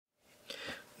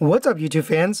What's up, YouTube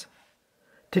fans?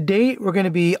 Today we're going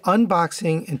to be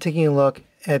unboxing and taking a look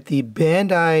at the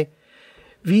Bandai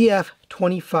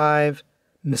VF-25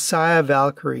 Messiah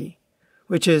Valkyrie,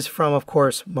 which is from, of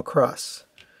course, Macross.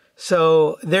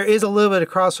 So there is a little bit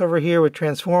of crossover here with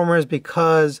Transformers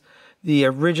because the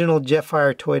original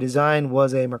Jetfire toy design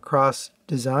was a Macross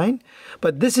design.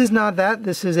 But this is not that.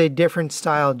 This is a different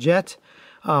style jet.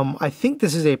 I think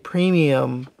this is a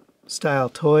premium style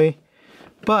toy.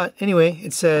 But anyway,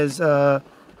 it says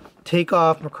take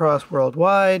off Macross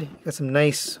worldwide. Got some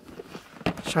nice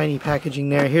shiny packaging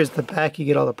there. Here's the back. You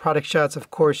get all the product shots. Of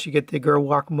course, you get the girl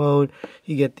walk mode,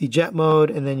 you get the jet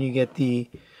mode, and then you get the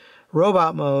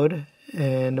robot mode.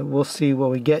 And we'll see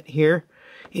what we get here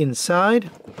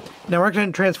inside. Now we're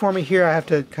going to transform it here. I have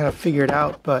to kind of figure it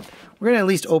out, but we're going to at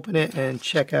least open it and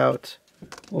check out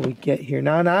what we get here.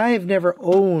 Now, I've never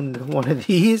owned one of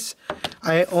these.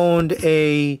 I owned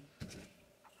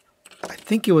I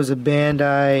think it was a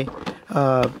Bandai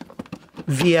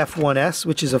VF-1S,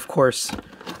 which is, of course,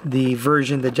 the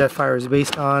version that Jetfire is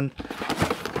based on.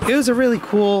 It was a really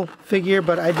cool figure,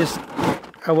 but I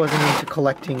wasn't into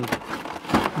collecting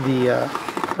the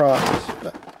Cross.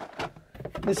 But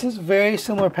this is very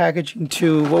similar packaging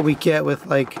to what we get with,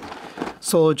 like,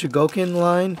 Solo Chogokin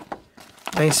line.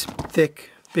 Nice, thick,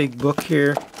 big book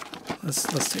here. Let's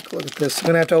take a look at this. I'm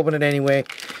going to have to open it anyway.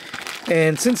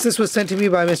 And since this was sent to me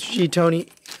by Mr. G. Tony,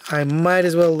 I might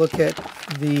as well look at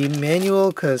the manual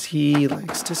because he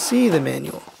likes to see the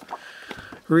manual.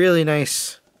 Really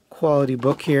nice quality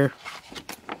book here.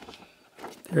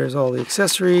 There's all the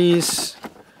accessories.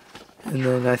 And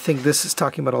then I think this is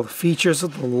talking about all the features.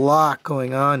 There's a lot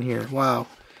going on here. Wow.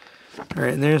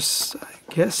 Alright, and there's, I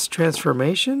guess,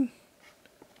 transformation.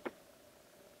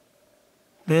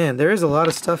 Man, there is a lot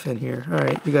of stuff in here.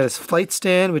 Alright, we got his flight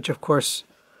stand, which of course,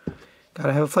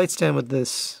 gotta have a flight stand with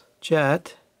this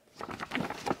jet.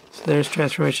 So there's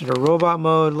transformation to robot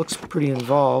mode. Looks pretty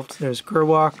involved. There's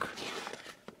Gerwalk.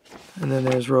 And then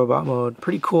there's robot mode.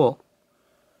 Pretty cool.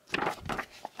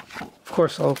 Of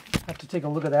course, I'll have to take a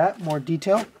look at that in more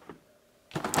detail.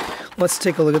 Let's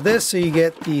take a look at this. So you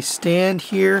get the stand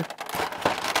here.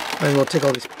 Might as well take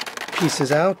all these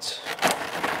pieces out.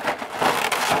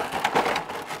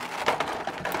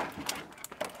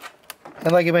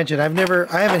 And like I mentioned, I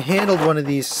haven't handled one of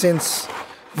these since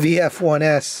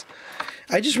VF-1S.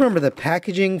 I just remember the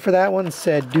packaging for that one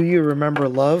said, "Do you remember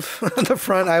love?" on the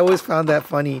front. I always found that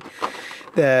funny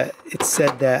that it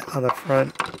said that on the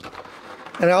front.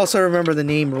 And I also remember the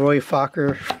name Roy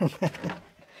Fokker.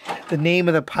 The name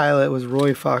of the pilot was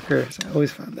Roy Fokker, so I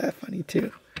always found that funny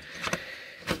too.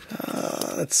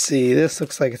 Let's see, this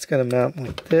looks like it's going to mount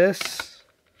like this.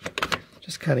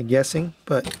 Just kind of guessing,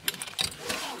 but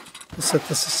we'll set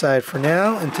this aside for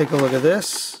now and take a look at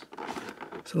this.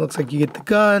 So it looks like you get the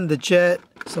gun, the jet,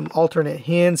 some alternate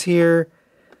hands here,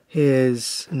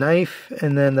 his knife,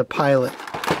 and then the pilot.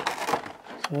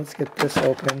 So let's get this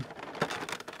open.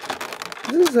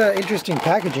 This is interesting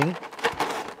packaging.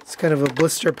 It's kind of a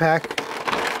blister pack.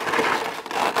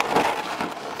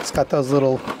 It's got those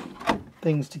little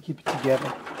things to keep it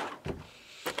together.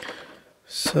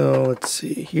 So let's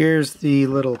see. Here's the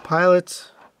little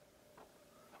pilot.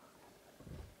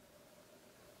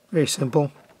 Very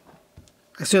simple.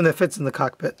 I assume that fits in the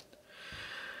cockpit.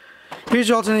 Here's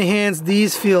your alternate hands.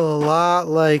 These feel a lot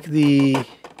like the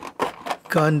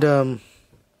Gundam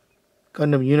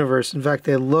universe. In fact,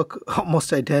 they look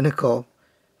almost identical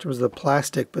in terms of the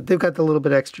plastic, but they've got the little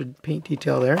bit extra paint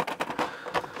detail there.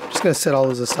 I'm just going to set all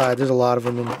those aside. There's a lot of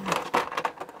them.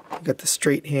 You got the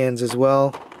straight hands as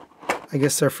well. I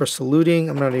guess they're for saluting.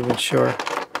 I'm not even sure.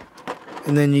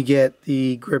 And then you get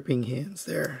the gripping hands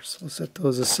there. So we'll set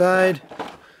those aside.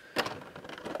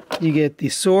 You get the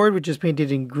sword, which is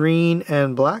painted in green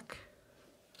and black.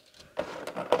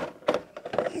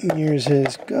 Here's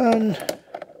his gun.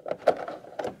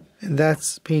 And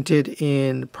that's painted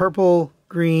in purple,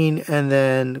 green, and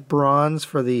then bronze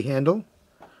for the handle.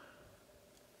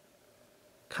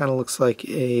 Kind of looks like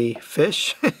a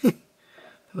fish, the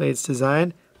way it's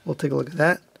designed. We'll take a look at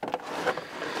that.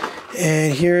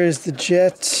 And here is the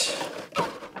jet.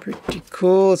 Pretty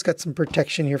cool. It's got some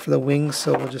protection here for the wings,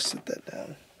 so we'll just set that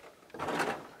down.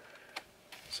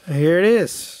 So here it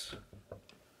is.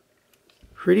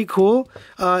 Pretty cool.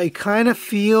 It kind of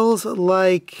feels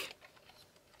like,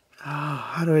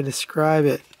 how do I describe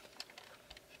it?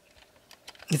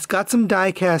 It's got some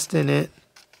die cast in it,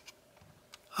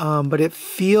 but it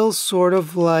feels sort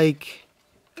of like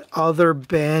other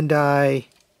Bandai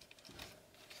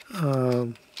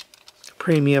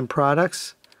premium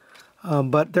products.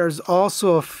 But there's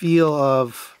also a feel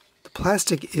of the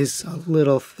plastic is a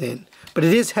little thin, but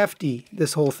it is hefty,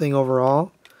 this whole thing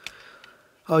overall.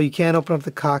 Oh, you can open up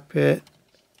the cockpit.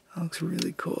 That looks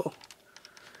really cool.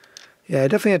 Yeah, I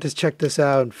definitely have to check this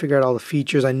out and figure out all the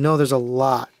features. I know there's a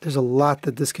lot. There's a lot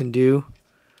that this can do.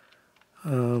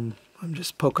 I'm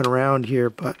just poking around here,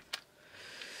 but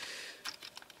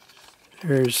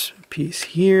there's a piece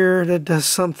here that does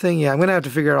something. Yeah, I'm going to have to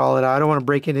figure all that out. I don't want to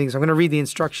break anything, so I'm going to read the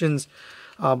instructions.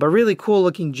 But really cool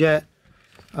looking jet.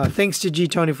 Thanks to G.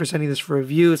 Tony for sending this for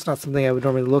review. It's not something I would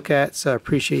normally look at, so I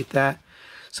appreciate that.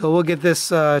 So we'll get this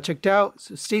checked out.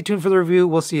 So stay tuned for the review.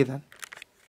 We'll see you then.